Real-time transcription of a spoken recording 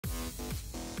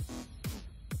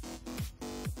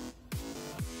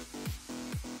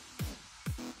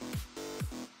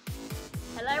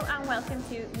Hello and welcome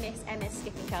to Miss Emma's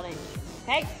Skipping Challenge.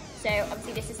 Okay, so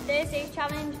obviously this is Thursday's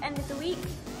challenge, end of the week.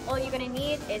 All you're going to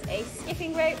need is a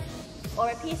skipping rope or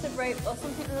a piece of rope or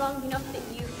something long enough that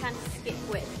you can skip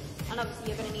with. And obviously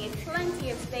you're going to need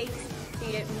plenty of space so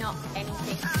you don't knock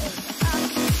anything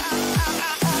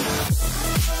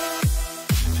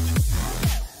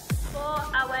For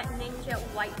our ninja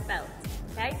white belt,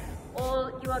 okay,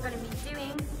 all you are going to be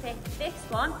doing for this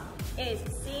one is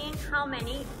seeing how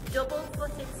many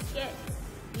double-footed skips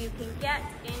you can get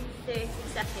in 30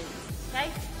 seconds,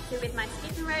 okay? So with my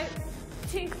skipping rope,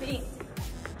 2 feet,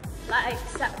 like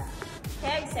so.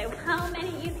 Okay, so how many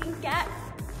you can get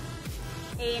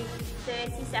in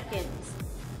 30 seconds,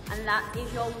 and that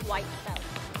is your white belt.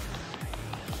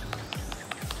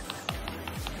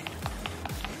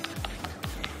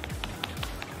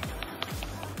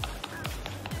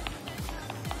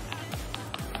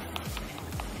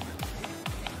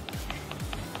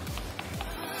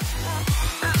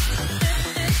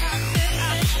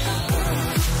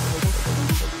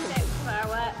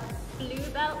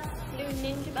 Blue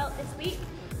ninja belt this week,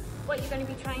 what you're going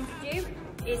to be trying to do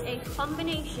is a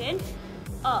combination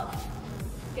of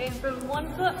going from one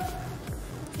foot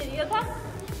to the other.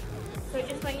 So I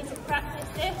just want you to practice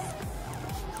this.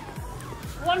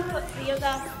 One foot to the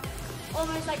other,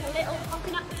 almost like a little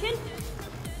popping action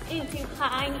into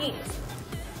high knees.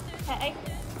 Okay,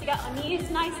 to get our knees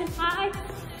nice and high.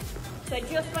 So I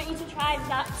just want you to try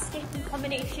that skipping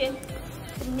combination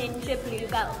for ninja blue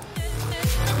belt.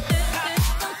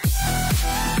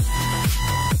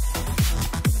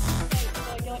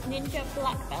 Ninja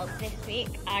black belt this week,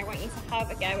 I want you to have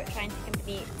a go at trying to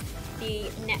complete the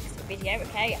next video,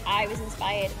 okay? I was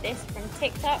inspired this from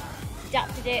TikTok,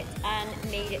 adapted it and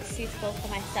made it suitable for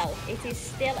myself. It is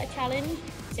still a challenge,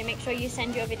 so make sure you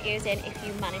send your videos in if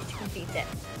you manage to complete it.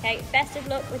 Okay, best of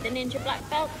luck with the ninja black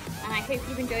belt, and I hope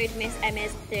you've enjoyed Miss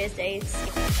Emma's Thursdays.